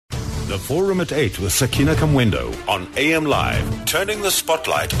The Forum at 8 with Sakina Kamwendo on AM Live, turning the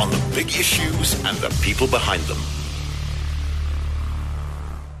spotlight on the big issues and the people behind them.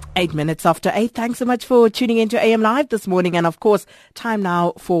 8 minutes after 8. Thanks so much for tuning into AM Live this morning. And of course, time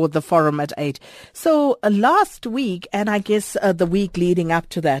now for the Forum at 8. So last week, and I guess the week leading up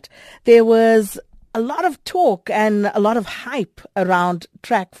to that, there was a lot of talk and a lot of hype around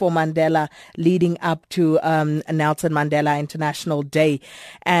Trek for Mandela leading up to Nelson Mandela International Day.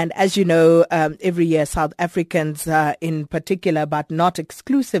 And as you know, every year South Africans in particular, but not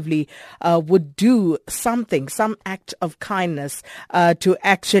exclusively, would do something, some act of kindness to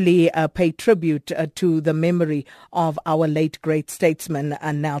actually pay tribute to the memory of our late great statesman,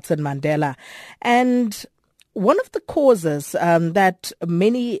 Nelson Mandela. And one of the causes that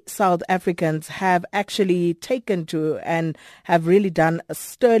many South Africans have actually taken to and have really done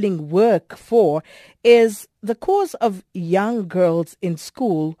sterling work for is the cause of young girls in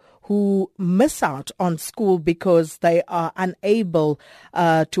school who miss out on school because they are unable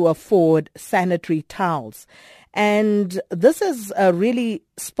to afford sanitary towels. And this has really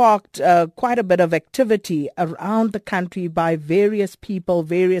sparked quite a bit of activity around the country by various people,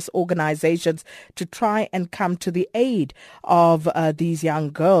 various organizations to try and come to the aid of these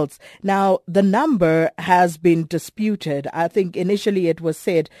young girls. Now, the number has been disputed. I think initially it was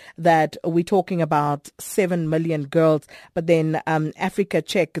said that we're talking about 7 million girls, but then Africa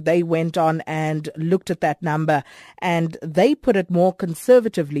Check, they went on and looked at that number and they put it more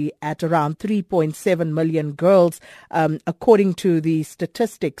conservatively at around 3.7 million girls. According to the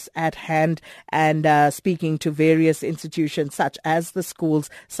statistics at hand and speaking to various institutions such as the schools,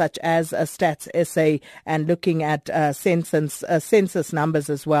 such as Stats SA, and looking at census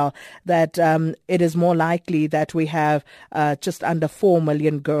numbers as well, that it is more likely that we have just under 4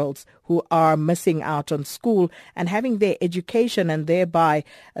 million girls who are missing out on school and having their education and thereby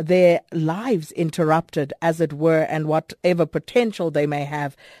their lives interrupted, as it were, and whatever potential they may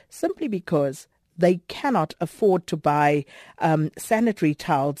have, simply because they cannot afford to buy sanitary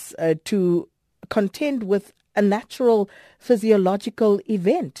towels to contend with a natural physiological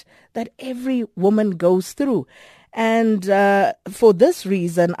event that every woman goes through. And for this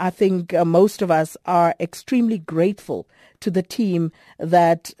reason, I think most of us are extremely grateful to the team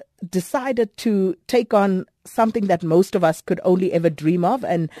that decided to take on something that most of us could only ever dream of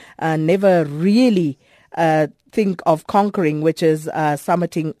and never really think of conquering, which is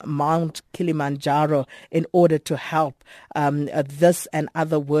summiting Mount Kilimanjaro in order to help this and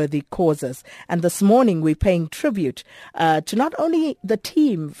other worthy causes. And this morning we're paying tribute to not only the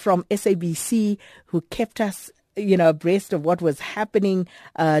team from SABC who kept us abreast of what was happening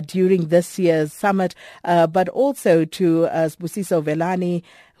during this year's summit, but also to Sibusiso Vilane,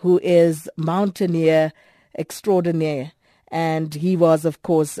 who is mountaineer extraordinaire. And he was, of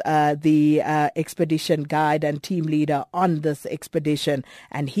course, the expedition guide and team leader on this expedition.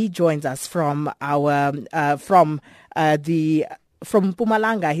 And he joins us from from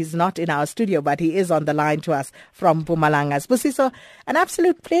Mpumalanga. He's not in our studio, but he is on the line to us from Mpumalanga. Sibusiso, an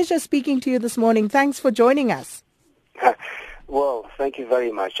absolute pleasure speaking to you this morning. Thanks for joining us. Well, thank you very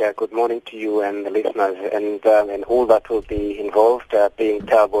much. Good morning to you and the listeners and all that will be involved, being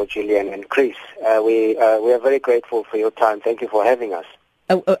Thabo, Gillian, and Chris. We are very grateful for your time. Thank you for having us.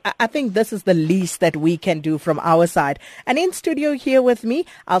 I think this is the least that we can do from our side. And in studio here with me,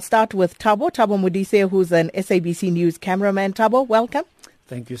 I'll start with Thabo Modise, who's an SABC News cameraman. Thabo, welcome.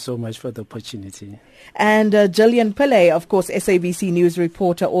 Thank you so much for the opportunity. And Gillian Pillay, of course, SABC News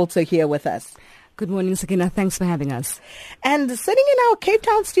reporter, also here with us. Good morning, Sakina. Thanks for having us. And sitting in our Cape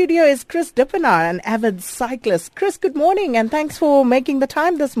Town studio is Chris Dippenaar, an avid cyclist. Chris, good morning, and thanks for making the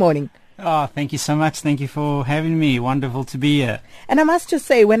time this morning. Oh, thank you so much. Thank you for having me. Wonderful to be here. And I must just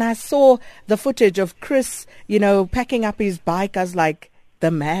say, when I saw the footage of Chris, packing up his bike, I was like,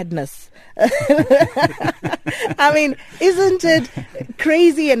 the madness. I mean, isn't it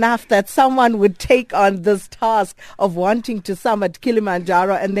crazy enough that someone would take on this task of wanting to summit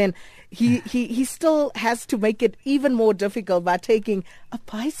Kilimanjaro, and then he still has to make it even more difficult by taking a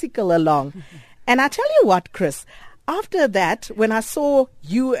bicycle along. And I tell you what, Chris, after that, when I saw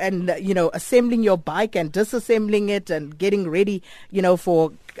you and, assembling your bike and disassembling it and getting ready,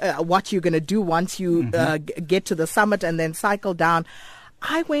 for what you're going to do once you get to the summit and then cycle down,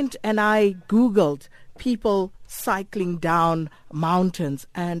 I went and I Googled people cycling down mountains,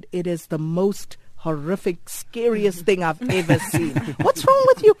 and it is the most horrific, scariest thing I've ever seen. What's wrong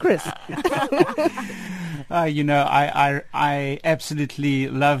with you, Chris? I absolutely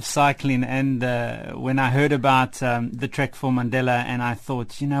love cycling, and when I heard about the Trek For Mandela, and I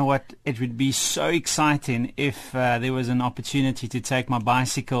thought, you know what, it would be so exciting if there was an opportunity to take my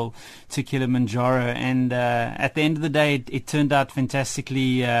bicycle to Kilimanjaro, and at the end of the day, it turned out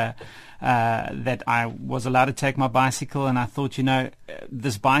fantastically that I was allowed to take my bicycle, and I thought,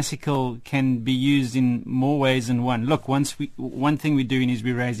 this bicycle can be used in more ways than one. Look, one thing we're doing is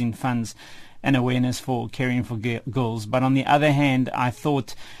we're raising funds and awareness for caring for girls. But on the other hand, I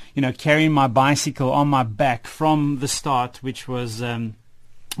thought, carrying my bicycle on my back from the start, which we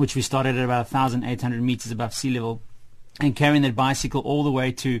started at about 1,800 meters above sea level, and carrying that bicycle all the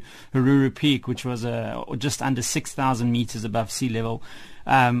way to Haruru Peak, which was just under 6,000 meters above sea level,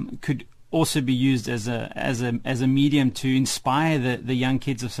 could also be used as a medium to inspire the young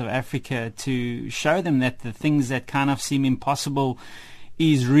kids of South Africa, to show them that the things that kind of seem impossible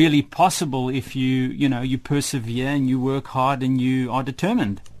is really possible if you persevere and you work hard and you are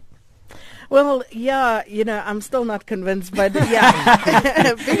determined. Well, yeah, I'm still not convinced, but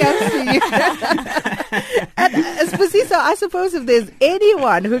yeah, big ups to you. And Sibusiso, I suppose if there's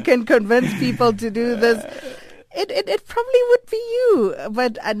anyone who can convince people to do this, it probably would be you.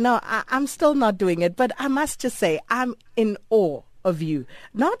 But no, I'm still not doing it. But I must just say, I'm in awe of you,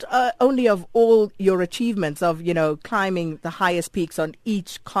 not only of all your achievements of, climbing the highest peaks on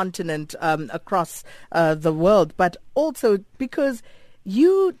each continent across the world, but also because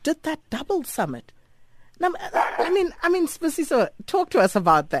you did that double summit. Now, I mean, Sibusiso, talk to us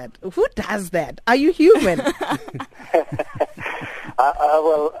about that. Who does that? Are you human?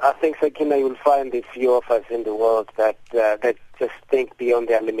 Well, I think, Sakina, you'll find a few of us in the world that just think beyond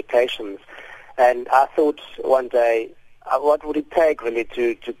their limitations. And I thought one day, what would it take really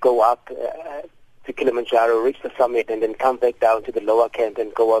to go up to Kilimanjaro, reach the summit, and then come back down to the lower camp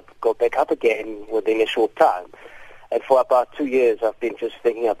and go back up again within a short time? And for about 2 years, I've been just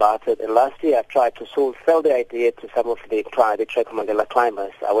thinking about it. And last year, I tried to sell the idea to some of the Trek For Mandela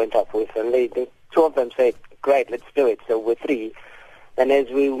climbers I went up with, and two of them said, "Great, let's do it." So we're three. And as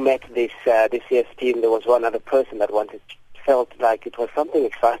we met this year's team, there was one other person that felt like it was something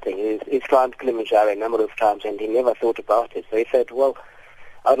exciting. He's climbed Kilimanjaro a number of times, and he never thought about it. So he said, "Well,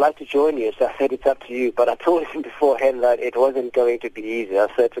 I'd like to join you." So I said, "It's up to you." But I told him beforehand that it wasn't going to be easy. I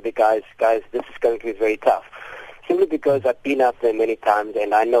said to the guys, "This is going to be very tough." Simply because I've been up there many times,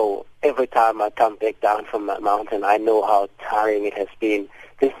 and I know every time I come back down from that mountain, I know how tiring it has been.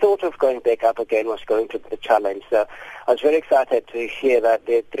 The thought of going back up again was going to be the challenge. So I was very excited to hear that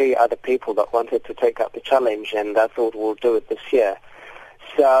there are 3 other people that wanted to take up the challenge, and I thought we'll do it this year.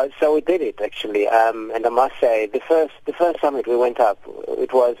 So we did it, actually. And I must say, the first summit we went up,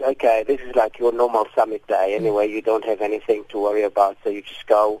 it was, okay, this is like your normal summit day. Anyway, you don't have anything to worry about, so you just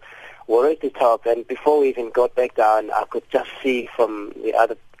go. We're at the top, and before we even got back down, I could just see from the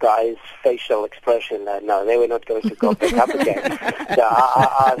other guys' facial expression that no, they were not going to go back up again. So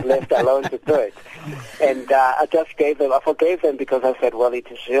I was left alone to do it. And I forgave them because I said, well, it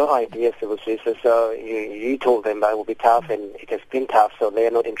is your idea, Sibusiso, so you told them that it will be tough, and it has been tough, so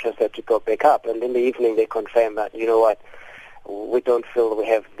they're not interested to go back up. And in the evening, they confirmed that, you know what, we don't feel we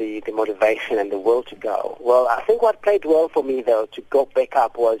have the motivation and the will to go. Well, I think what played well for me, though, to go back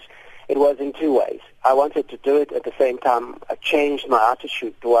up was, it was in 2 ways. I wanted to do it at the same time. I changed my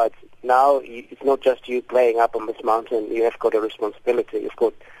attitude towards now it's not just you playing up on this mountain. You have got a responsibility. You've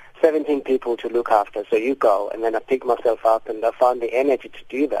got 17 people to look after, so you go. And then I picked myself up, and I found the energy to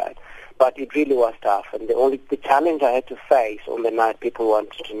do that. But it really was tough. And the challenge I had to face on the night, people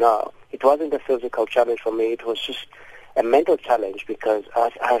wanted to know. It wasn't a physical challenge for me. It was just a mental challenge because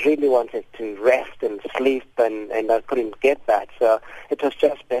I really wanted to rest and sleep, and I couldn't get that. So it was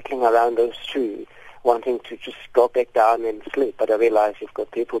just battling around those two, wanting to just go back down and sleep. But I realized you've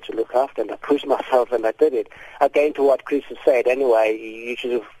got people to look after, and I pushed myself, and I did it. Again, to what Chris has said, anyway, you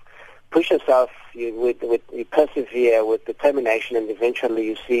should push yourself, you persevere with determination, and eventually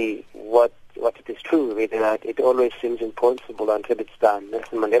you see what it is true. It always seems impossible until it's done.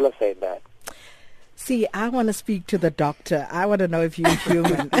 Nelson Mandela said that. See, I want to speak to the doctor. I want to know if you're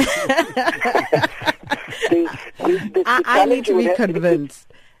human. I need to be convinced.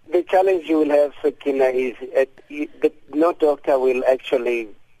 The challenge you will have, Sakina, is no doctor will actually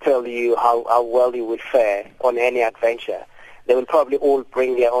tell you how well you will fare on any adventure. They will probably all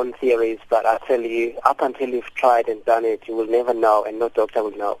bring their own theories, but I tell you, up until you've tried and done it, you will never know, and no doctor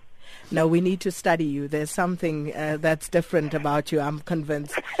will know. No, we need to study you. There's something that's different about you, I'm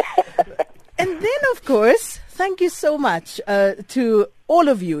convinced. And then, of course, thank you so much to all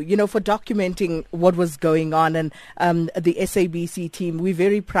of you, for documenting what was going on. And the SABC team, we're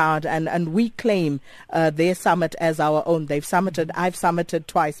very proud, and we claim their summit as our own. I've summited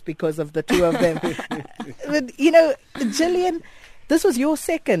twice because of the two of them. But, Gillian, this was your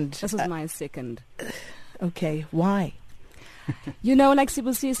second. This was my second. Okay, why? Like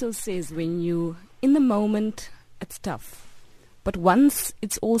Sibusiso says, when you in the moment, it's tough. But once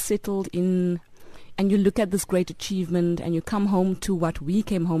it's all settled in and you look at this great achievement and you come home to what we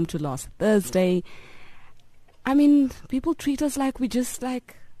came home to last Thursday, people treat us like we're just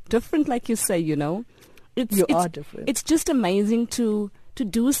different, like you say, It's different. It's just amazing to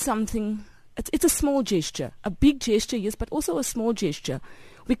do something. It's a small gesture, a big gesture, yes, but also a small gesture.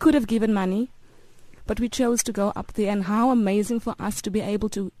 We could have given money, but we chose to go up there, and how amazing for us to be able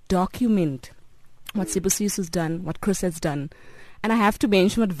to document what Sibusiso's done, what Chris has done. And I have to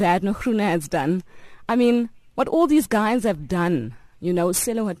mention what Vadno Groene has done. What all these guys have done,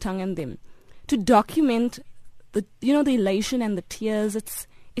 Selo Hatang and them, to document the elation and the tears, it's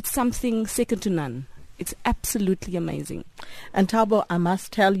something second to none. It's absolutely amazing. And Thabo, I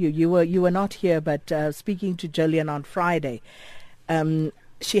must tell you, you were not here, but speaking to Gillian on Friday,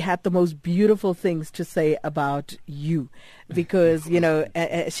 she had the most beautiful things to say about you, because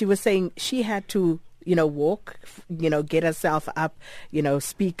she was saying she had to walk, get herself up,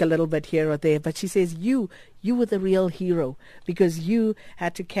 speak a little bit here or there, but she says you were the real hero, because you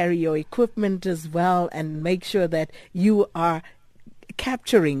had to carry your equipment as well and make sure that you are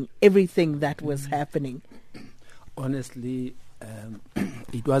capturing everything that was happening. Honestly,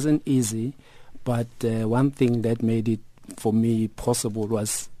 it wasn't easy, but one thing that made it for me possible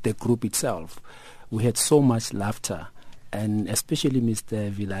was the group itself. We had so much laughter, and especially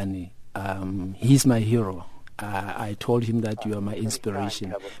Mr. Vilane. He's my hero. I told him that you are my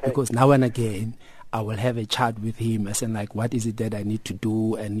inspiration, because now and again I will have a chat with him. I said, what is it that I need to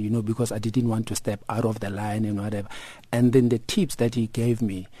do? And, because I didn't want to step out of the line and whatever. And then the tips that he gave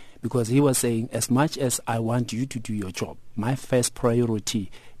me, because he was saying, as much as I want you to do your job, my first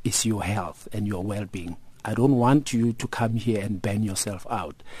priority is your health and your well-being. I don't want you to come here and burn yourself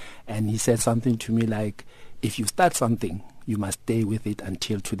out. And he said something to me like, if you start something, you must stay with it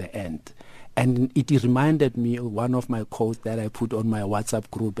until to the end. And it reminded me of one of my quotes that I put on my WhatsApp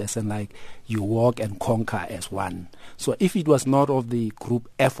group as in you walk and conquer as one. So if it was not of the group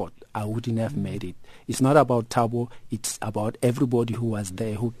effort, I wouldn't have made it. It's not about Thabo, it's about everybody who was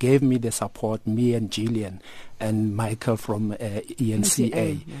there, who gave me the support, me and Gillian and Michael from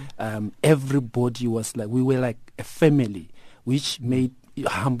ENCA. Everybody was we were like a family, which it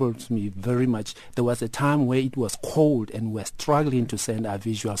humbled me very much. There was a time where it was cold and we were struggling to send our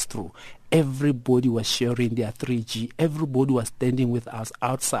visuals through. Everybody was sharing their 3G. Everybody was standing with us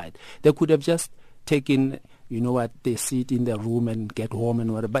outside. They could have just taken, they sit in their room and get home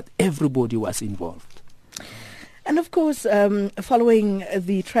and whatever, but everybody was involved. And of course, following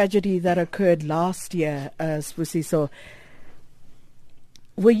the tragedy that occurred last year, Sibusiso,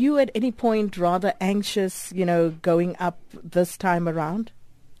 were you at any point rather anxious, going up this time around?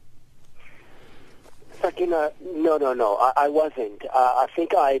 Sakina, no, I wasn't. I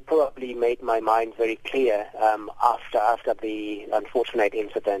think I probably made my mind very clear after the unfortunate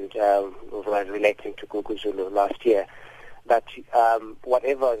incident relating to Guguzulu last year, that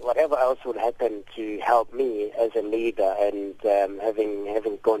whatever else would happen to help me as a leader, and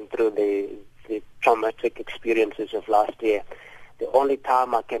having gone through the traumatic experiences of last year, the only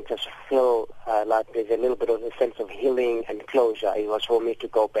time I can just feel like there's a little bit of a sense of healing and closure, it was for me to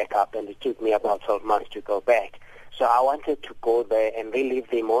go back up, and it took me about 12 months to go back. So I wanted to go there and relieve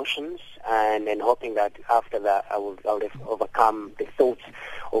the emotions, and hoping that after that I'll have overcome the thoughts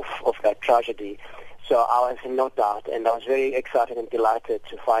of that tragedy. So I was in no doubt, and I was very excited and delighted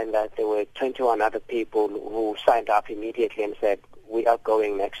to find that there were 21 other people who signed up immediately and said, we are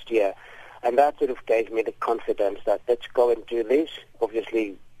going next year. And that sort of gave me the confidence that let's go and do this,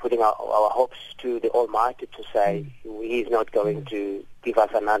 obviously putting our hopes to the Almighty to say He's not going to give us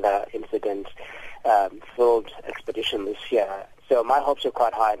another incident-filled expedition this year. So my hopes are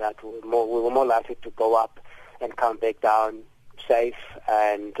quite high that we were more likely to go up and come back down safe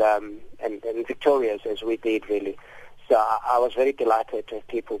and victorious as we did, really. So I was very delighted to have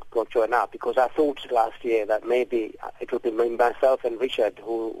people go join up, because I thought last year that maybe it would be myself and Richard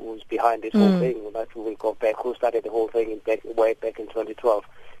who's behind this whole thing, that we will go back, who started the whole thing way back in 2012.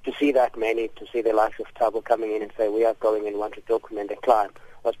 To see that many, to see the likes of Thabo coming in and say, we are going and want to document the climb,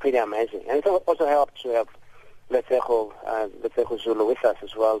 was pretty amazing. And it also helped to have Letshego Zulu with us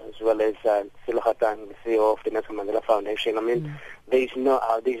as well as Silo Hatang, the CEO of the Nelson Mandela Foundation. I mean, there's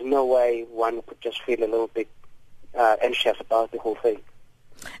no way one could just feel a little bit anxious about the whole thing.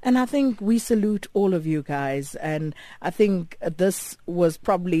 And I think we salute all of you guys, and I think this was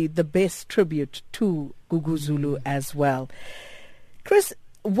probably the best tribute to Guguzulu as well. Chris,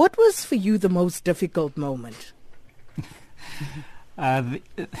 what was for you the most difficult moment?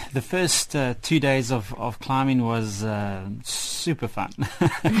 The first 2 days of climbing was super fun.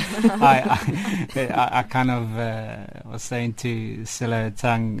 I kind of was saying to Silo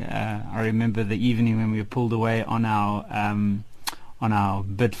Tang, I remember the evening when we were pulled away on our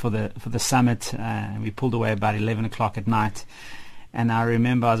bid for the summit. We pulled away about 11 o'clock at night. And I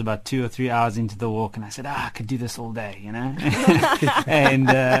remember I was about 2 or 3 hours into the walk, and I said, I could do this all day, you know.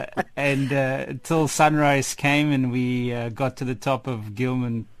 and till sunrise came, and we got to the top of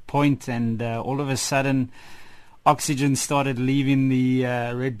Gilman Point, and all of a sudden, oxygen started leaving the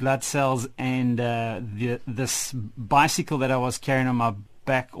red blood cells, and this bicycle that I was carrying on my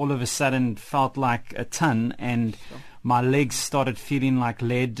back all of a sudden felt like a ton, and my legs started feeling like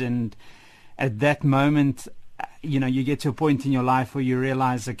lead. And at that moment, you know, you get to a point in your life where you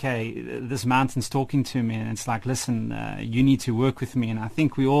realize, okay, this mountain's talking to me, and it's like, listen, you need to work with me. And I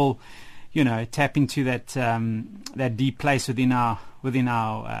think we all, you know, tap into that deep place within our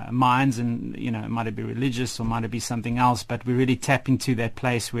minds, and you know, it might be religious or might it be something else, but we really tap into that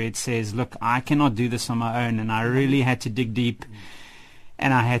place where it says, look, I cannot do this on my own, and I really had to dig deep.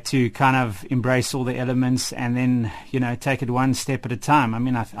 And I had to kind of embrace all the elements, and then, you know, take it one step at a time. I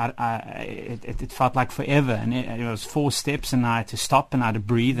mean, it felt like forever, and it was 4 steps, and I had to stop, and I had to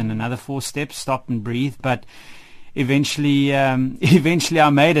breathe, and another 4 steps, stop and breathe. But eventually I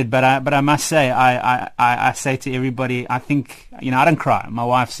made it. But I must say, I say to everybody, I think, you know, I don't cry. My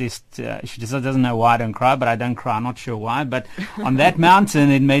wife says she just doesn't know why I don't cry, but I don't cry. I'm not sure why. But on that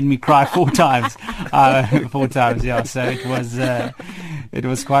mountain, it made me cry 4 times. 4 times, yeah. So it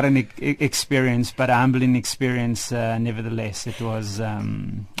was quite an experience, but a humbling experience nevertheless. It was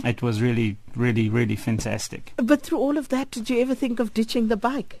really, really, really fantastic. But through all of that, did you ever think of ditching the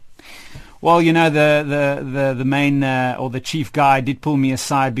bike? Well, you know, the main or the chief guy did pull me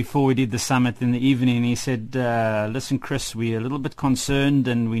aside before we did the summit in the evening. He said, listen, Chris, we're a little bit concerned,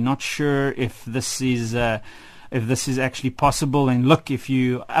 and we're not sure if this is actually possible. And look, if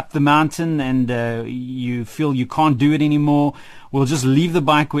you up the mountain and you feel you can't do it anymore, we'll just leave the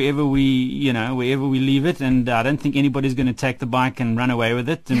bike wherever we leave it. And I don't think anybody's going to take the bike and run away with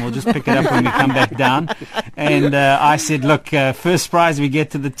it. And we'll just pick it up when we come back down. And I said, look, first prize, we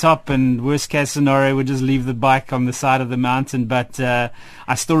get to the top, and worst case scenario, we'll just leave the bike on the side of the mountain. But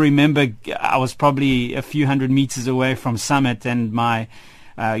I still remember I was probably a few hundred meters away from summit, and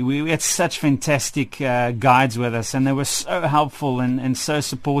we had such fantastic guides with us, and they were so helpful and so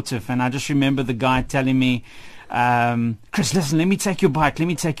supportive. And I just remember the guide telling me, Chris, listen, let me take your bike. You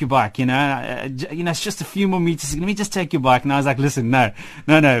know, it's just a few more meters. Let me just take your bike. And I was like, listen, no,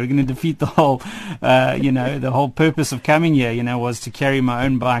 we're going to defeat the whole, the whole purpose of coming here, you know, was to carry my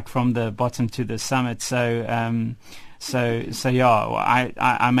own bike from the bottom to the summit. So yeah,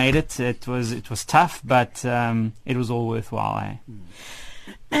 I made it. It was tough, but it was all worthwhile.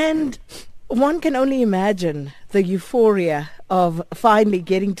 And one can only imagine the euphoria of finally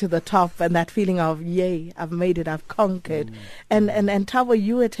getting to the top, and that feeling of, yay, I've made it, I've conquered. And Thabo,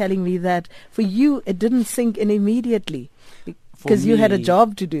 you were telling me that for you it didn't sink in immediately because you had a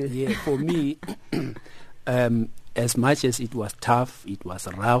job to do. Yeah, for me, as much as it was tough, it was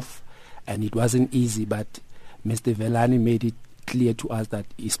rough, and it wasn't easy, but Mr. Vilane made it clear to us that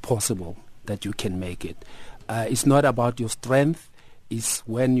it's possible that you can make it. It's not about your strength. Is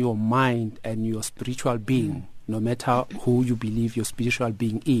when your mind and your spiritual being, no matter who you believe your spiritual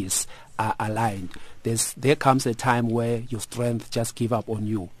being is, are aligned. There comes a time where your strength just give up on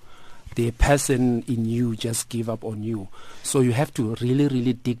you. The person in you just give up on you. So you have to really,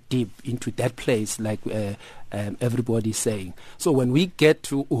 really dig deep into that place, like everybody's saying. So when we get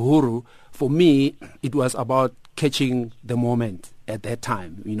to Uhuru, for me, it was about catching the moment. At that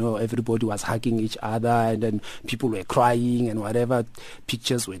time, you know, everybody was hugging each other, and then people were crying, and whatever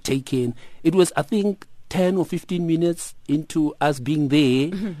pictures were taken. It was, I think, 10 or 15 minutes into us being there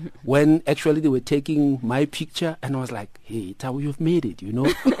when actually they were taking my picture, and I was like, hey, Thabo, you've made it, you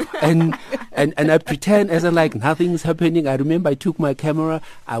know. and I pretend as if like nothing's happening. I remember I took my camera,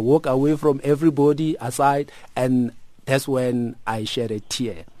 I walked away from everybody aside, and that's when I shed a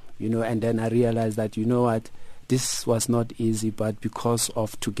tear, you know, and then I realized that, you know what, this was not easy, but because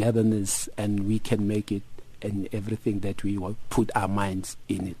of togetherness, and we can make it, and everything that we will put our minds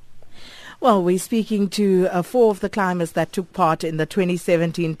in it. Well, we're speaking to 4 of the climbers that took part in the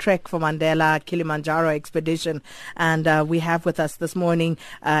 2017 Trek For Mandela Kilimanjaro expedition. And we have with us this morning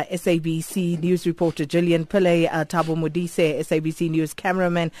SABC news reporter Gillian Pillay, Thabo Modise, SABC News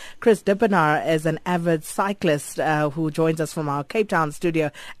cameraman, Chris Dippenaar is an avid cyclist who joins us from our Cape Town studio,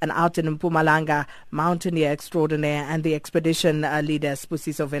 and out in Mpumalanga, mountaineer extraordinaire, and the expedition leader,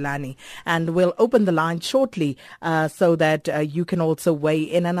 Sibusiso Vilane. And we'll open the line shortly so that you can also weigh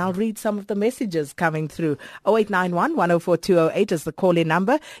in, and I'll read some of the messages coming through. 0891 104 208 is the call-in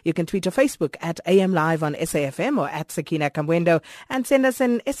number. You can tweet or Facebook at AM Live on SAFM or at Sakina Kamwendo, and send us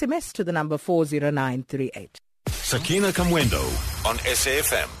an SMS to the number 40938. Sakina Kamwendo on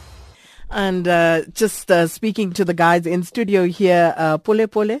SAFM. And just speaking to the guys in studio here, pole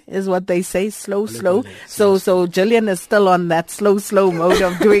pole is what they say, slow. So Gillian is still on that slow mode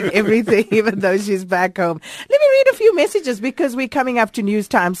of doing everything, even though she's back home. Let me read a few messages because we're coming up to news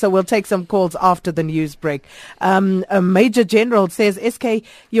time, so we'll take some calls after the news break. A Major General says, SK,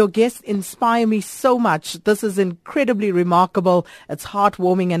 your guests inspire me so much. This is incredibly remarkable. It's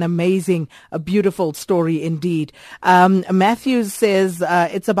heartwarming and amazing. A beautiful story indeed. Matthews says,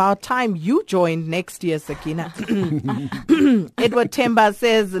 it's about time you joined next year, Sakina. Edward Temba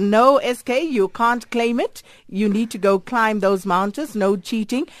says, no, SK, you can't claim it. You need to go climb those mountains. No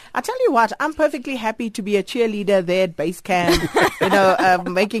cheating. I tell you what, I'm perfectly happy to be a cheerleader there at base camp,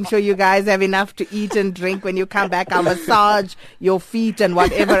 making sure you guys have enough to eat and drink when you come back. I'll massage your feet and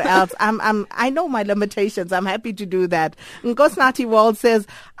whatever else. I know my limitations. I'm happy to do that. Nkosnati Wald says,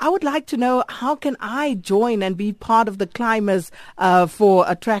 I would like to know, how can I join and be part of the climbers for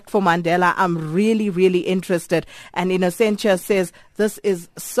a Trek For Mandela? I'm really, really interested. And Innocentia says, this is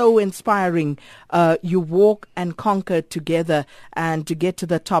so inspiring. You walk and conquer together and to get to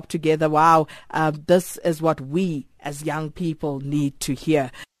the top together. Wow. This is what we as young people need to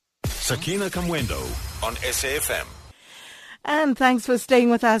hear. Sakina Kamwendo on SAFM. And thanks for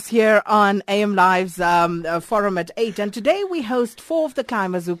staying with us here on AM Live's Forum at 8. And today we host 4 of the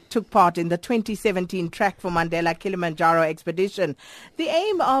climbers who took part in the 2017 Trek For Mandela Kilimanjaro expedition. The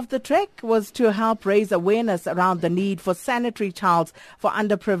aim of the trek was to help raise awareness around the need for sanitary towels for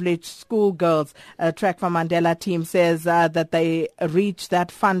underprivileged schoolgirls. Trek For Mandela team says that they reached that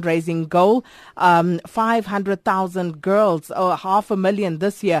fundraising goal. 500,000 girls, or 500,000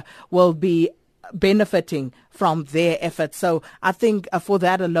 this year, will be benefiting from their efforts. So I think for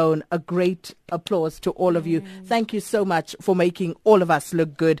that alone, a great applause to all of you. Thank you so much for making all of us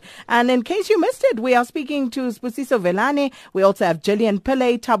look good. And in case you missed it, we are speaking to Sibusiso Vilane. We also have Gillian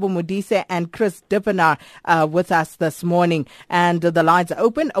Pillay, Thabo Modise, and Chris Dippenaar with us this morning. And the lines are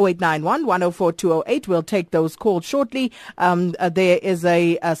open, 0891 104 208. We'll take those calls shortly. There is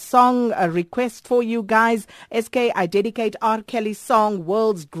a song request for you guys. SK, I dedicate R. Kelly's song,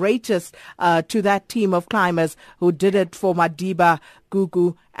 World's Greatest, to that team of climbers who did it for Madiba,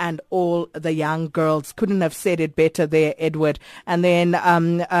 Gugu, and all the young girls. Couldn't have said it better there, Edward. And then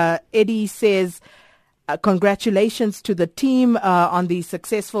Eddie says, congratulations to the team on the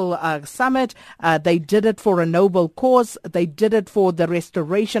successful summit. They did it for a noble cause. They did it for the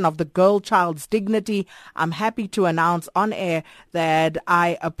restoration of the girl child's dignity. I'm happy to announce on air that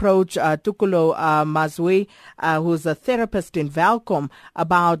I approached Tukulo Mazwe, who's a therapist in Valcom,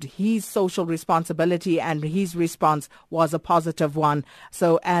 about his social responsibility, and his response was a positive one.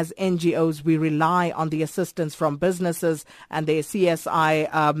 So as NGOs, we rely on the assistance from businesses and their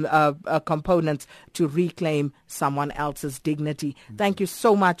CSI components to reclaim someone else's dignity. Thank you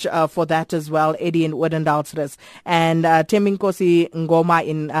so much for that as well, Eddie in Woodendalsres. And Teminkosi Ngoma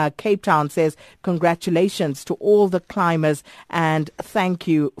in Cape Town says, congratulations to all the climbers and thank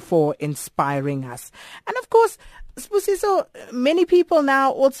you for inspiring us. And of course, Sibusiso, many people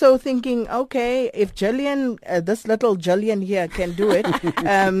now also thinking, okay, if Gillian, this little Gillian here can do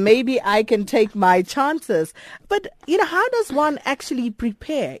it, maybe I can take my chances. But, how does one actually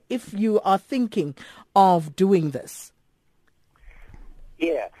prepare if you are thinking of doing this?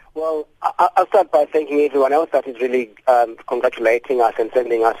 Yeah, well, I'll start by thanking everyone else that is really congratulating us and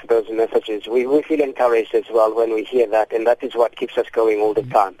sending us those messages. We feel encouraged as well when we hear that, and that is what keeps us going all the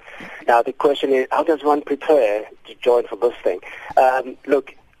time. Now, the question is, how does one prepare to join for this thing?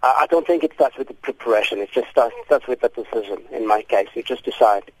 Look, I don't think it starts with the preparation. It just starts with the decision, in my case. You just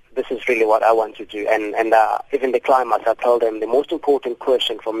decide, this is really what I want to do. And even the climbers, I told them the most important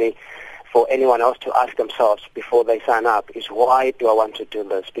question for me, for anyone else to ask themselves before they sign up, is why do I want to do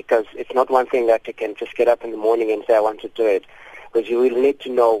this? Because it's not one thing that you can just get up in the morning and say, I want to do it. Because you will need to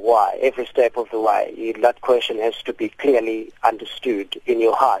know why, every step of the way. That question has to be clearly understood in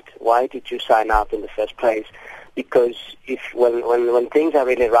your heart. Why did you sign up in the first place? because when things are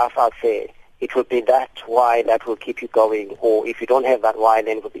really rough out there, it will be that why that will keep you going, or if you don't have that why,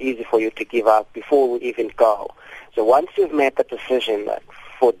 then it will be easy for you to give up before we even go. So once you've made the decision that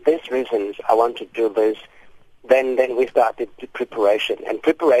for these reasons I want to do this, then we started the preparation. And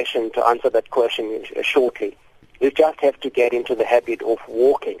preparation, to answer that question shortly, you just have to get into the habit of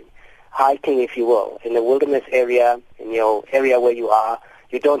walking, hiking if you will, in a wilderness area, in your area where you are.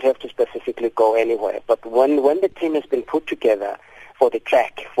 You don't have to specifically go anywhere. But when the team has been put together for the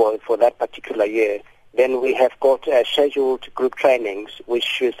track for that particular year, then we have got scheduled group trainings,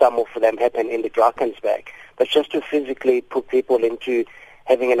 which some of them happen in the Drakensberg. But just to physically put people into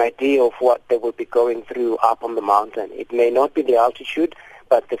having an idea of what they will be going through up on the mountain. It may not be the altitude,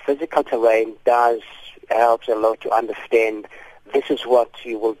 but the physical terrain does help a lot to understand this is what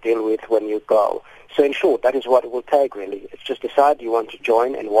you will deal with when you go. So in short, that is what it will take really. It's just decide you want to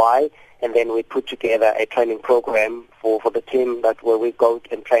join and why, and then we put together a training program for the team that where we go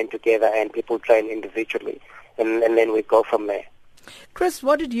and train together and people train individually. And then we go from there. Chris,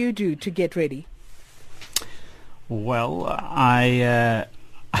 what did you do to get ready? Well,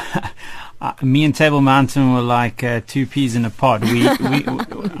 me and Table Mountain were like two peas in a pod.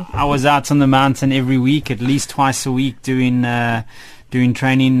 I was out on the mountain every week, at least twice a week, doing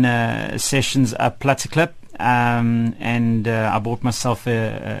training sessions up Platteklip. And I bought myself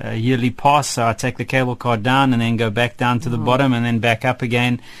a yearly pass, so I take the cable car down and then go back down to the bottom and then back up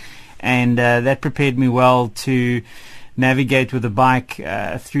again. And that prepared me well to navigate with the bike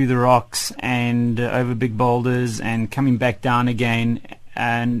through the rocks and over big boulders and coming back down again.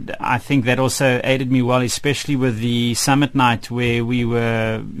 And I think that also aided me well, especially with the summit night where we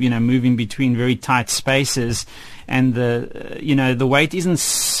were, moving between very tight spaces. And the weight isn't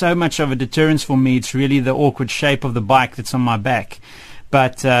so much of a deterrence for me. It's really the awkward shape of the bike that's on my back.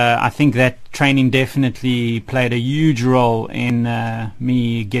 But I think that training definitely played a huge role in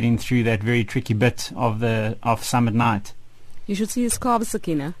me getting through that very tricky bit of summit night. You should see his calves,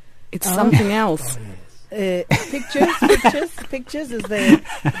 Sakina. It's something else. Pictures. Is there?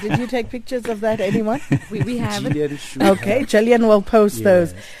 Did you take pictures of that? Anyone? We have it. Okay, Gillian will post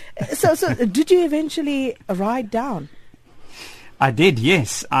those. So did you eventually ride down? I did,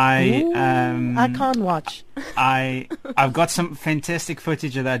 yes. I can't watch. I've got some fantastic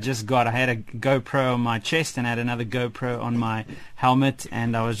footage that I just got. I had a GoPro on my chest and I had another GoPro on my helmet,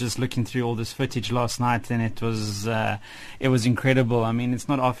 and I was just looking through all this footage last night, and it was incredible. I mean, it's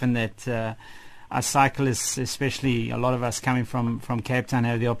not often that our cyclists, especially a lot of us coming from Cape Town,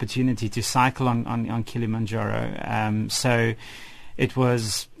 have the opportunity to cycle on Kilimanjaro. So it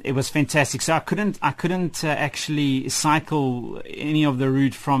was fantastic. So I couldn't actually cycle any of the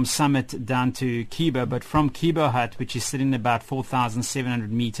route from Summit down to Kibo, but from Kibo Hut, which is sitting about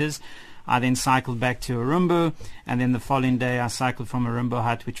 4,700 meters, I then cycled back to Arumbu, and then the following day I cycled from Arumbu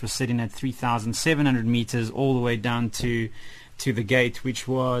Hut, which was sitting at 3,700 meters, all the way down to the gate, which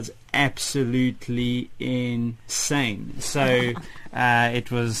was absolutely insane. So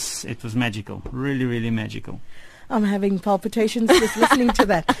it was magical, really, really magical. I'm having palpitations just listening to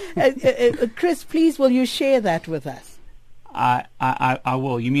that. Chris, please, will you share that with us? I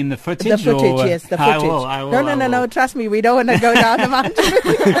will. You mean the footage? The footage, yes, the footage. I will. No, trust me, we don't want to go down the mountain.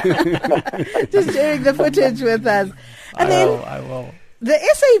 Just sharing the footage with us. And I will. The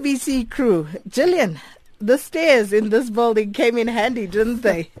SABC crew, Gillian, the stairs in this building came in handy, didn't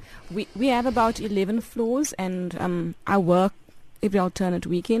they? We have about 11 floors, and I work every alternate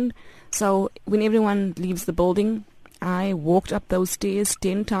weekend. So when everyone leaves the building, I walked up those stairs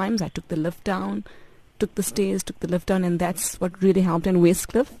 10 times. I took the lift down, took the stairs, took the lift down, and that's what really helped in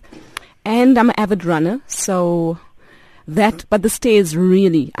Westcliff. And I'm an avid runner, so but the stairs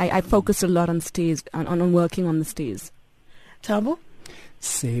really, I focused a lot on stairs, on working on the stairs. Thabo?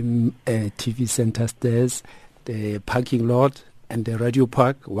 Same TV center stairs, the parking lot, and the radio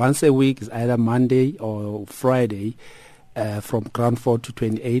park. Once a week, is either Monday or Friday. From ground floor to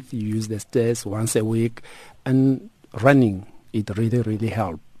 28th, you use the stairs once a week, and running, it really, really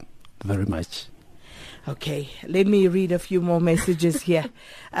helped very much. Okay, let me read a few more messages here.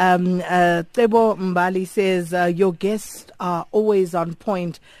 Thabo Mbali says, your guests are always on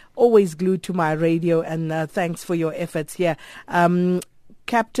point, always glued to my radio, and thanks for your efforts here.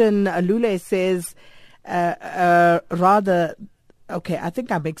 Captain Lule says, okay, I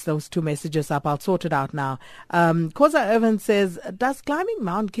think I mixed those two messages up. I'll sort it out now. Koza Irvin says, does climbing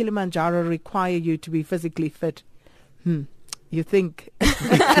Mount Kilimanjaro require you to be physically fit? You think? I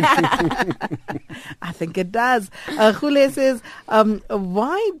think it does. Khule says,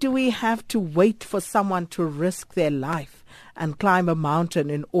 why do we have to wait for someone to risk their life and climb a mountain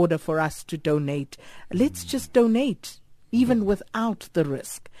in order for us to donate. Let's just donate, even without the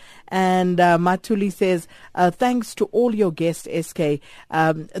risk. And Matuli says, thanks to all your guests, SK.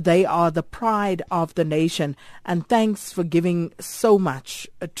 They are the pride of the nation. And thanks for giving so much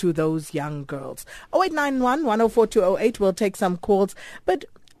to those young girls. 0891 104 208. We'll take some calls. But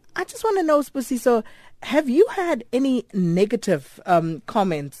I just want to know, Sibusiso, have you had any negative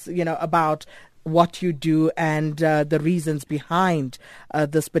comments, about what you do and the reasons behind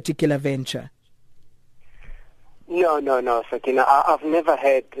this particular venture? No, Sakina. I've never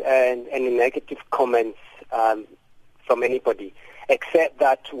had any negative comments from anybody, except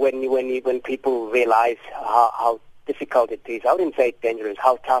that when people realize how difficult it is, I wouldn't say it's dangerous,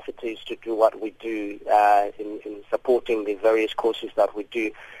 how tough it is to do what we do in supporting the various causes that we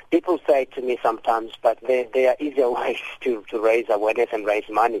do. People say to me sometimes, but there are easier ways to raise awareness and raise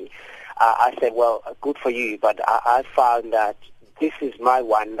money. I say, well, good for you, but I found that this is my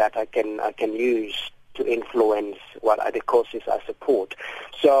one that I can use to influence what are the causes I support.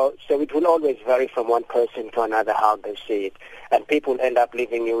 So it will always vary from one person to another how they see it. And people end up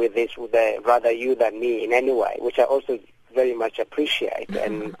leaving you with this, rather you than me in any way, which I also very much appreciate.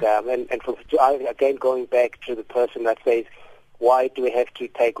 And again, going back to the person that says, why do we have to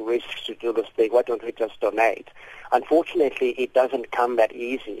take risks to do this thing? Why don't we just donate? Unfortunately, it doesn't come that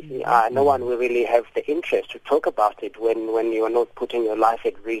easy. No one will really have the interest to talk about it when you are not putting your life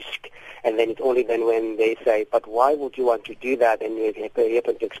at risk. And then it's only then when they say, but why would you want to do that? And you have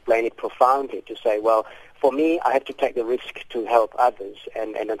to explain it profoundly to say, well, for me, I have to take the risk to help others.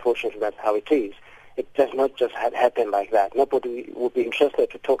 And unfortunately, that's how it is. It does not just happen like that. Nobody would be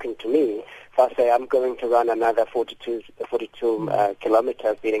interested to talking to me if I say I'm going to run another 42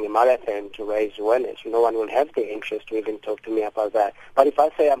 kilometers, beating a marathon to raise awareness. No one will have the interest to even talk to me about that. But if I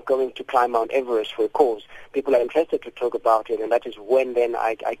say I'm going to climb Mount Everest for a cause, people are interested to talk about it, and that is when then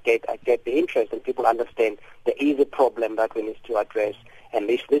I get the interest, and people understand there is a problem that we need to address. And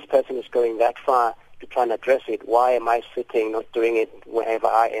this person is going that far to try and address it. Why am I sitting, not doing it wherever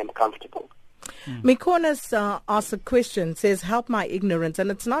I am comfortable? Mikonas asks a question, says, help my ignorance.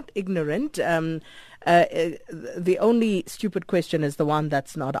 And it's not ignorant. The only stupid question is the one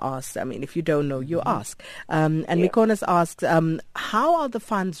that's not asked. I mean, if you don't know, you ask. Mikonas asks, how are the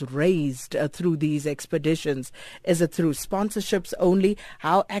funds raised through these expeditions? Is it through sponsorships only?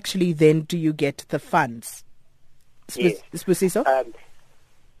 How actually then do you get the funds? Sibusiso?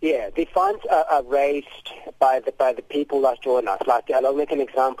 Yeah, the funds are raised by the people that join us. Like, I'll make an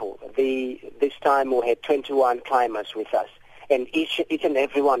example. This time we had 21 climbers with us, and each and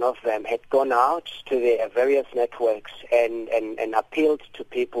every one of them had gone out to their various networks and appealed to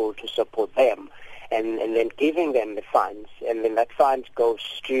people to support them, and then giving them the funds, and then that fund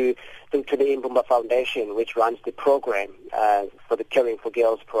goes to the Imbumba Foundation, which runs the program for the Caring for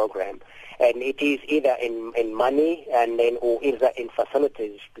Girls program. And it is either in money or either in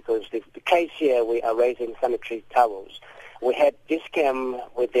facilities, because the case here, we are raising sanitary towels. We had Discam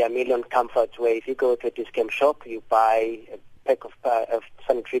with their Million Comforts, where if you go to a Discam shop, you buy a pack of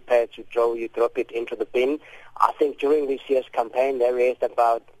sanitary pads, you drop it into the bin. I think during this year's campaign, they raised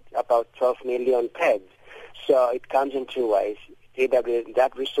about 12 million pads. So it comes in two ways, either in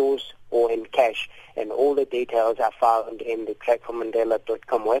that resource or in cash. And all the details are found in the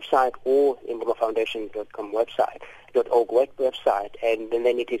Trek4Mandela.com website or ImbumaFoundation.com .org website. And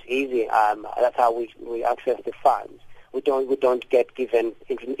then it is easy. That's how we access the funds. We don't get given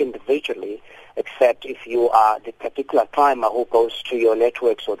individually, except if you are the particular climber who goes to your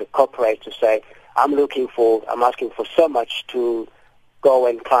networks or the corporate to say, I'm asking for so much to go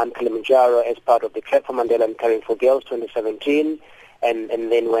and climb Kilimanjaro as part of the Trek For Mandela and Caring for Girls 2017. And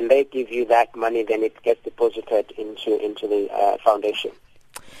then when they give you that money, then it gets deposited into the foundation.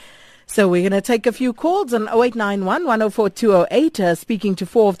 So we're going to take a few calls on 0891 104 208, speaking to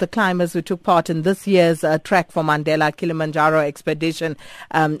 4 of the climbers who took part in this year's Trek For Mandela Kilimanjaro expedition.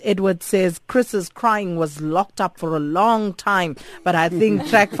 Edward says Chris's crying was locked up for a long time, but I think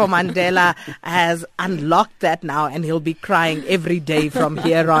Trek For Mandela has unlocked that now, and he'll be crying every day from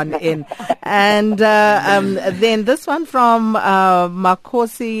here on in. And then this one from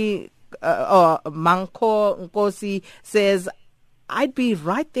Manko Nkosi says, I'd be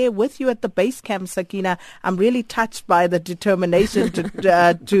right there with you at the base camp, Sakina. I'm really touched by the determination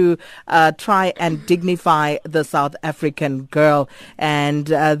to try and dignify the South African girl. And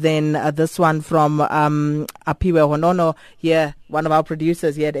then this one from Apiwe Honono here. one of our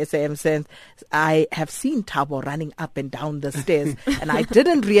producers here at SAM says, I have seen Thabo running up and down the stairs, and I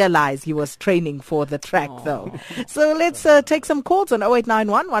didn't realize he was training for the track, though. So let's take some calls on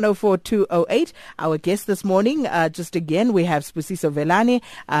 0891 104 208. Our guest this morning, just again, we have Sibusiso Vilane,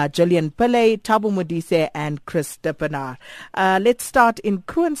 Gillian Pillay, Thabo Modise, and Chris Dippenaar. Let's start in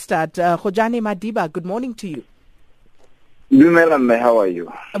Kroonstad. Khojane Madiba, good morning to you. Dumela, how are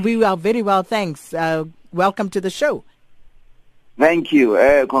you? We are very well, thanks. Welcome to the show. Thank you.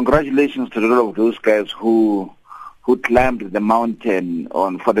 Congratulations to all of those guys who climbed the mountain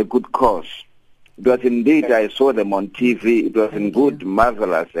for the good cause. It was indeed, I saw them on TV. It was good,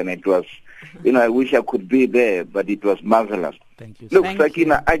 marvelous, and it was, I wish I could be there, but it was marvelous. Thank you. Look,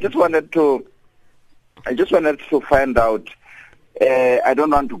 Sakina, I just wanted to find out. I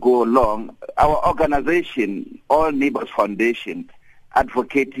don't want to go long. Our organization, All Neighbors Foundation,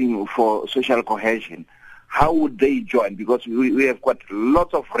 advocating for social cohesion, how would they join? Because we have got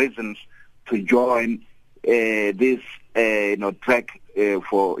lots of reasons to join this trek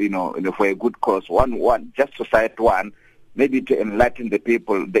for a good cause. One, just to cite one, maybe to enlighten the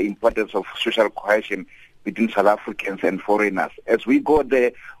people the importance of social cohesion between South Africans and foreigners. As we go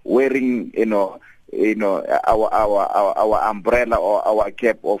there wearing our umbrella or our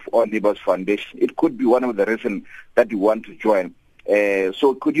cap of All Neighbors Foundation, it could be one of the reasons that you want to join.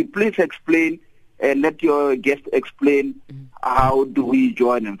 So could you please explain, let your guest explain how do we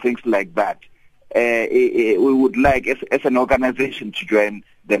join and things like that. We would like, as an organization, to join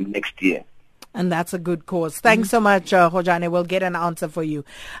them next year. And that's a good cause. Thanks so much, Khojane. We'll get an answer for you.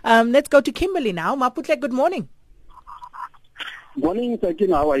 Let's go to Kimberley now. Maputle, good morning. Morning,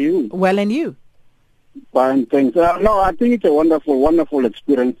 Sakina. How are you? Well, and you? Fine, thanks. I think it's a wonderful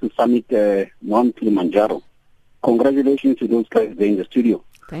experience to summit Mount Kilimanjaro. Congratulations to those guys there in the studio.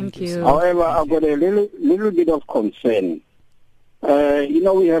 Thank you. However, I've got a little bit of concern.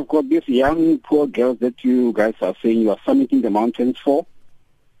 We have got these young, poor girls that you guys are saying you are summiting the mountains for.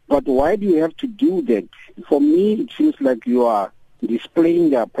 But why do you have to do that? For me, it feels like you are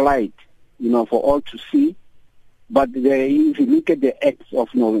displaying their plight, for all to see. But if you look at the acts of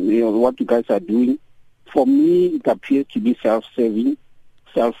what you guys are doing, for me, it appears to be self-serving,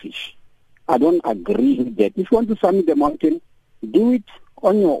 selfish. I don't agree with that. If you want to summit the mountain, do it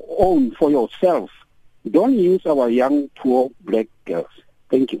on your own, for yourself. Don't use our young, poor black girls.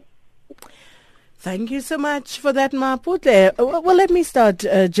 Thank you. Thank you so much for that, Maputle. Well, let me start.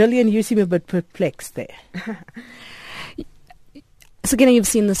 Gillian, you seem a bit perplexed there. So again, you've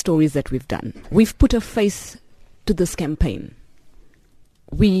seen the stories that we've done. We've put a face to this campaign.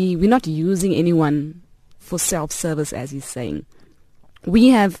 We're not using anyone for self-service, as he's saying. We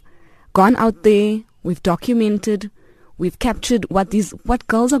have gone out there, we've documented, we've captured what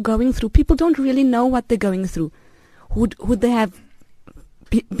girls are going through. People don't really know what they're going through. Would they have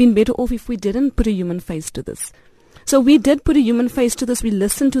been better off if we didn't put a human face to this? So we did put a human face to this. We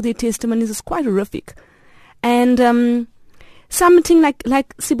listened to their testimonies. It's quite horrific. And something like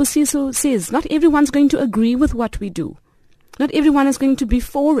Sibusiso says, not everyone's going to agree with what we do. Not everyone is going to be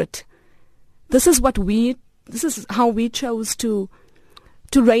for it. This is how we chose to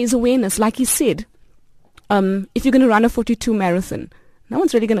raise awareness. Like he said, if you're going to run a 42 marathon, no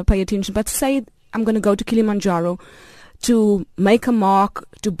one's really going to pay attention. But say I'm going to go to Kilimanjaro to make a mark,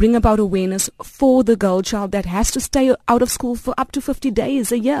 to bring about awareness for the girl child that has to stay out of school for up to 50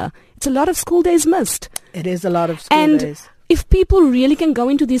 days a year. It's a lot of school days missed. It is a lot of school days. If people really can go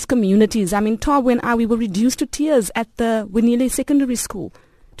into these communities, Thabo and we were reduced to tears at the Winile Secondary School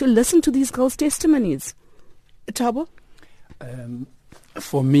to listen to these girls' testimonies. Thabo?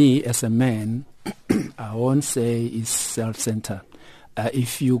 For me, as a man, I won't say it's self-centered.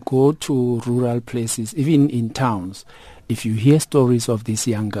 If you go to rural places, even in towns, if you hear stories of these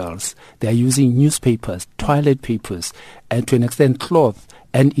young girls, they are using newspapers, toilet papers, and to an extent cloth,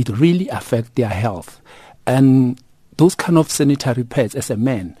 and it really affects their health. And those kind of sanitary pads, as a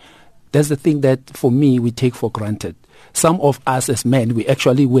man, that's the thing that for me we take for granted. Some of us as men, we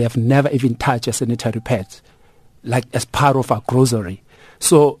have never even touched a sanitary pad, like as part of our grocery.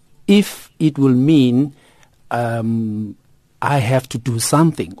 So if it will mean I have to do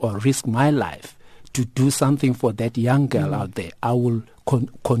something or risk my life to do something for that young girl out there, I will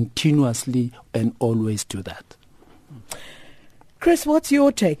continuously and always do that. Chris, what's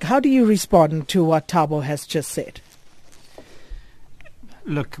your take? How do you respond to what Thabo has just said?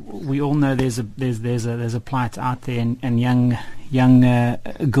 Look, we all know there's a plight out there, and young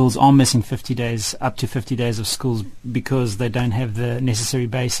girls are missing 50 days, up to 50 days of schools because they don't have the necessary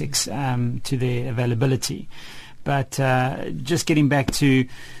basics to their availability. But just getting back to,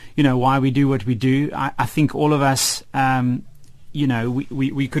 why we do what we do, I think all of us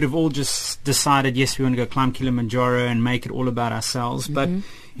we could have all just decided, yes, we want to go climb Kilimanjaro and make it all about ourselves. But,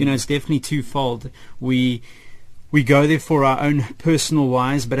 it's definitely twofold. We go there for our own personal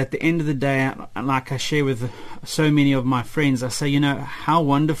wise, but at the end of the day, like I share with so many of my friends, I say, how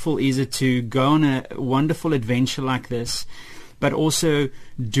wonderful is it to go on a wonderful adventure like this, but also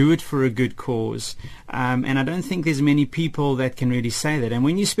do it for a good cause. And I don't think there's many people that can really say that. And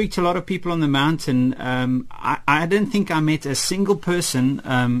when you speak to a lot of people on the mountain, I don't think I met a single person,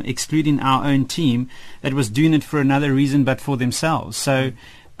 excluding our own team, that was doing it for another reason but for themselves. So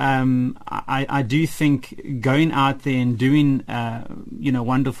I do think going out there and doing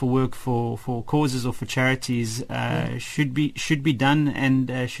wonderful work for causes or for charities should be done,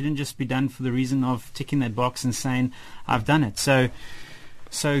 and shouldn't just be done for the reason of ticking that box and saying I've done it. So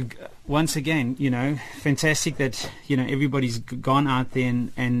once again, fantastic that everybody's gone out there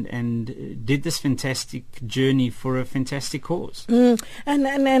and did this fantastic journey for a fantastic cause.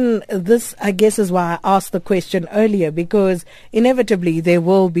 And this, I guess, is why I asked the question earlier, because inevitably there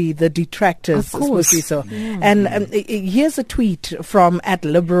will be the detractors. Of course. Yeah. And here's a tweet from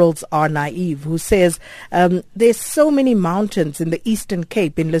 @liberals_are_naive who says, there's so many mountains in the Eastern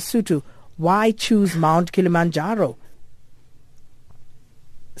Cape in Lesotho. Why choose Mount Kilimanjaro?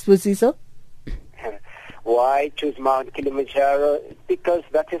 Sibusiso? Why choose Mount Kilimanjaro? Because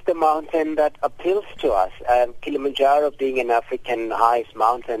that is the mountain that appeals to us. Kilimanjaro, being an African highest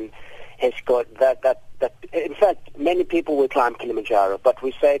mountain, has got that. In fact, many people will climb Kilimanjaro, but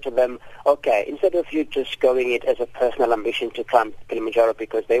we say to them, okay, instead of you just going it as a personal ambition to climb Kilimanjaro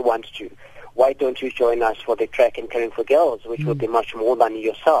because they want to, why don't you join us for the Trek and Caring for Girls, which will be much more than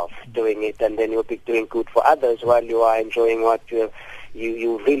yourself doing it, and then you'll be doing good for others while you are enjoying what you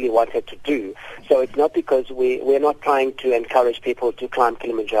really wanted to do. So it's not because we're not trying to encourage people to climb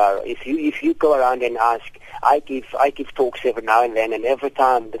Kilimanjaro. If you go around and ask, I give talks every now and then, and every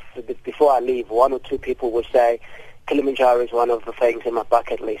time before I leave, one or two people will say, Kilimanjaro is one of the things in my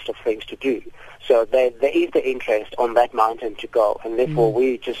bucket list of things to do. So there is the interest on that mountain to go, and therefore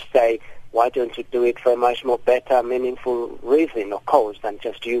we just say, why don't you do it for a much more better, meaningful reason or cause than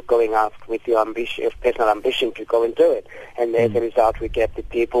just you going out with your personal ambition to go and do it? And as a result, we get the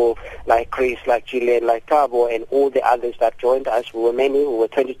people like Chris, like Gillian, like Thabo, and all the others that joined us. We were many, we were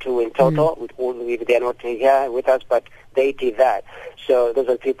 22 in total. They're not here with us, but they did that. So those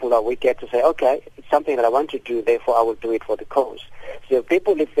are people that we get to say, okay, it's something that I want to do, therefore I will do it for the cause. So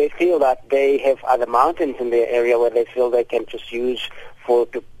people, if they feel that they have other mountains in their area where they feel they can just use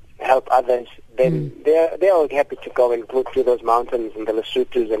to help others, then they're all happy to go and go through those mountains and the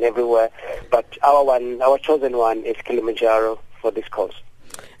Lesothos and everywhere. But our chosen one is Kilimanjaro for this cause.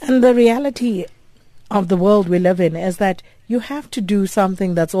 And the reality of the world we live in is that you have to do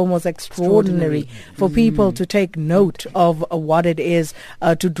something that's almost extraordinary for people to take note of what it is,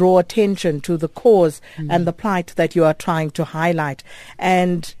 to draw attention to the cause and the plight that you are trying to highlight.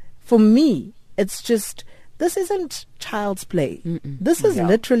 And for me, it's just, this isn't child's play. This is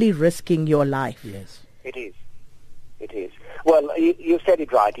literally risking your life. Yes. It is. It is. Well, you said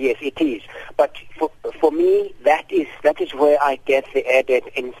it right. Yes, it is. But for me, that is where I get the added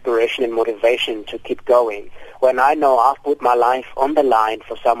inspiration and motivation to keep going. When I know I've put my life on the line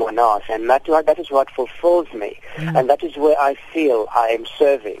for someone else, and that is what fulfills me, and that is where I feel I am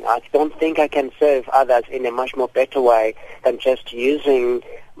serving. I don't think I can serve others in a much more better way than just using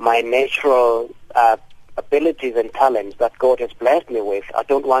my natural abilities and talents that God has blessed me with. I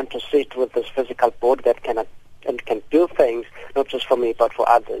don't want to sit with this physical body that can do things not just for me but for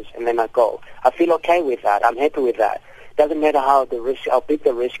others, and then I go. I feel okay with that. I'm happy with that. Doesn't matter how big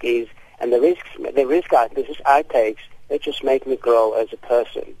the risk is, and the risk I take, they just make me grow as a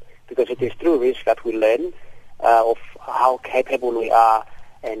person, because it is through risk that we learn of how capable we are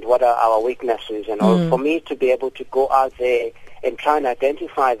and what are our weaknesses and all. For me to be able to go out there and try and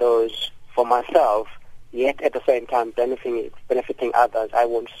identify those for myself, yet at the same time benefiting others, I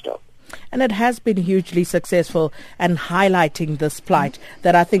won't stop. And it has been hugely successful, and highlighting this plight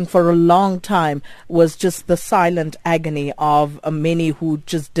that I think for a long time was just the silent agony of many who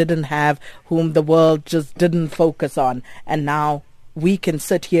just didn't have, whom the world just didn't focus on. And now we can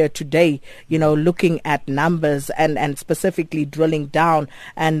sit here today, looking at numbers and specifically drilling down,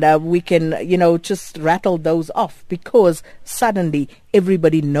 and we can, just rattle those off, because suddenly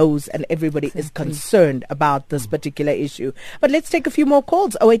everybody knows and everybody is concerned about this particular issue. But let's take a few more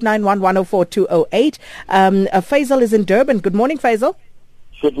calls. 0891 104 208. Faisal is in Durban. Good morning, Faisal.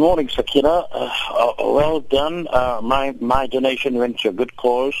 Good morning, Sakina. Well done. My donation went to a good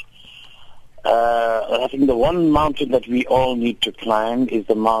cause. I think the one mountain that we all need to climb is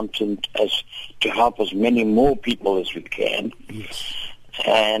the mountain to help as many more people as we can. Yes.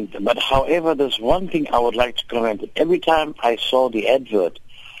 But however, there's one thing I would like to comment. Every time I saw the advert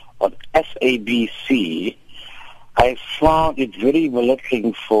on SABC, I found it very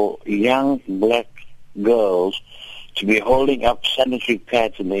belittling for young black girls to be holding up sanitary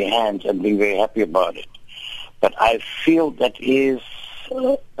pads in their hands and being very happy about it. But I feel that is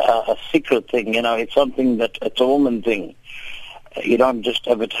a secret thing, it's something that it's a woman thing. You don't just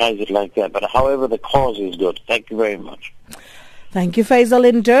advertise it like that. But however, the cause is good. Thank you very much. Thank you, Faisal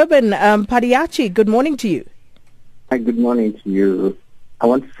in Durban. Padiachi, good morning to you. Hi, good morning to you. I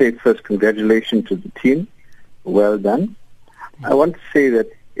want to say first congratulations to the team. Well done. I want to say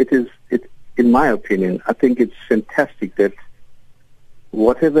that in my opinion, I think it's fantastic that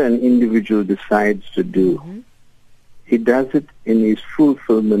whatever an individual decides to do, he does it in his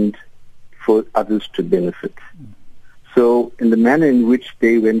fulfillment for others to benefit. So in the manner in which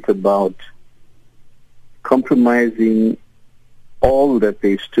they went about compromising all that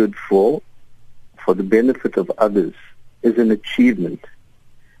they stood for the benefit of others, is an achievement.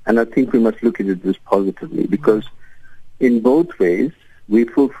 And I think we must look at it this positively, because in both ways, we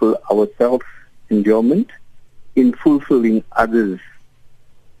fulfill our self-enjoyment in fulfilling others'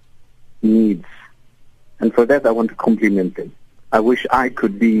 needs. And for that, I want to compliment them. I wish I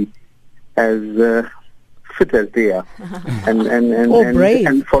could be as fit as they are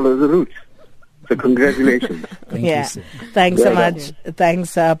and follow the route. So congratulations. Thank you, sir. Thanks so much.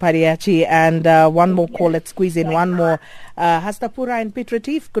 Thanks, Padiachi. And one more call. Let's squeeze in one more. Hastapura and Piet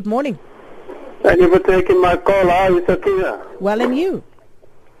Retief, good morning. Thank you for taking my call. How are you, Sakina? Well, and you?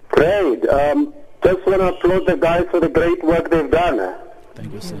 Great. Just want to applaud the guys for the great work they've done.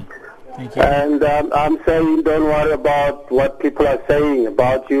 Thank you, sir. Thank you. And I'm saying don't worry about what people are saying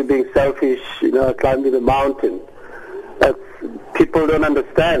about you being selfish, climbing the mountain. People don't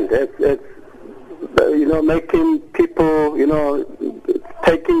understand. It's making people,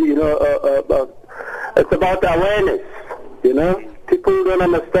 taking, it's about awareness, People don't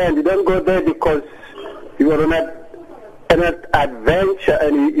understand. You don't go there because you are on an adventure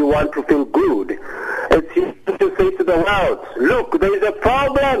and you want to feel good. It's you to say to the world, look, there is a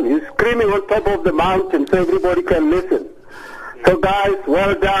problem. You're screaming on top of the mountain so everybody can listen. So guys,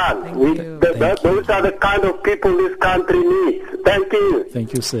 well done. Those are the kind of people this country needs. Thank you.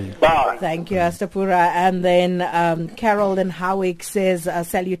 Thank you, sir. Bye. Thank you, Astapura. And then Carol in Howick says,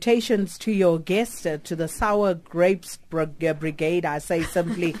 salutations to your guest, to the Sour Grapes Brigade. I say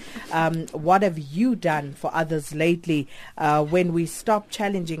simply, what have you done for others lately? When we stop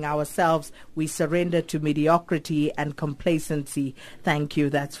challenging ourselves, we surrender to mediocrity and complacency. Thank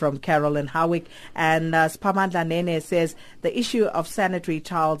you. That's from Carol in Howick. And Spamandla Nene says, the issue of sanitary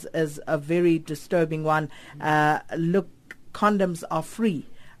towels is a very disturbing one. Look, condoms are free.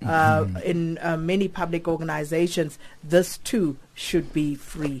 In many public organizations, this too should be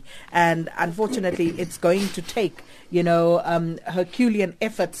free. And unfortunately, it's going to take, Herculean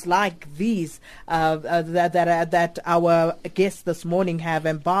efforts like these that our guests this morning have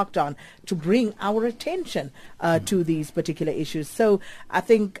embarked on to bring our attention to these particular issues. So I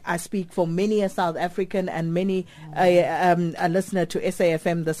think I speak for many a South African and many a listener to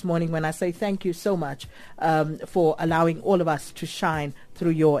SAFM this morning when I say thank you so much for allowing all of us to shine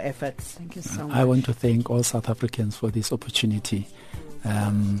through your efforts. Thank you so much. I want to thank all South Africans for this opportunity.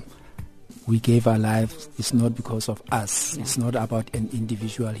 We gave our lives. It's not because of us. It's not about an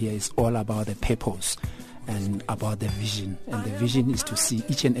individual here. It's all about the purpose and about the vision. And the vision is to see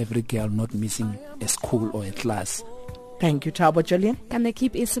each and every girl not missing a school or a class. Thank you, Thabo. Gillian? Can they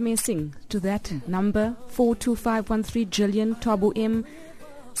keep SMSing to that number, 42513, Gillian, Thabo M,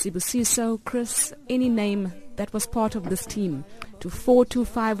 Sibusiso, Chris, any name that was part of this team, to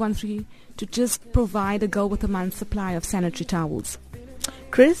 42513 to just provide a girl with a month's supply of sanitary towels.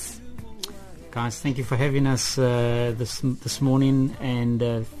 Chris? Guys, thank you for having us this morning,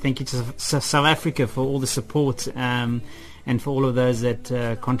 and thank you to South Africa for all the support and for all of those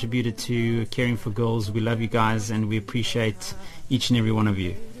that contributed to caring for girls. We love you guys, and we appreciate each and every one of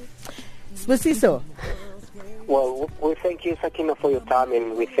you. Sibusiso? Well, we thank you, Sakina, for your time,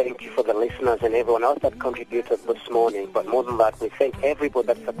 and we thank you for the listeners and everyone else that contributed this morning. But more than that, we thank everybody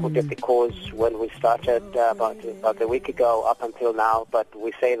that supported the cause when we started about a week ago up until now. But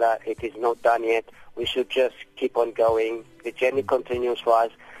we say that it is not done yet. We should just keep on going. The journey continues for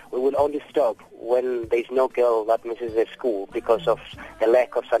us. We will only stop when there's no girl that misses their school because of the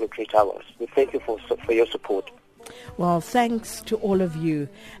lack of sanitary towels. We thank you for your support. Well, thanks to all of you.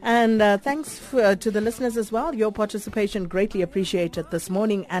 And thanks to the listeners as well. Your participation greatly appreciated this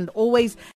morning, and always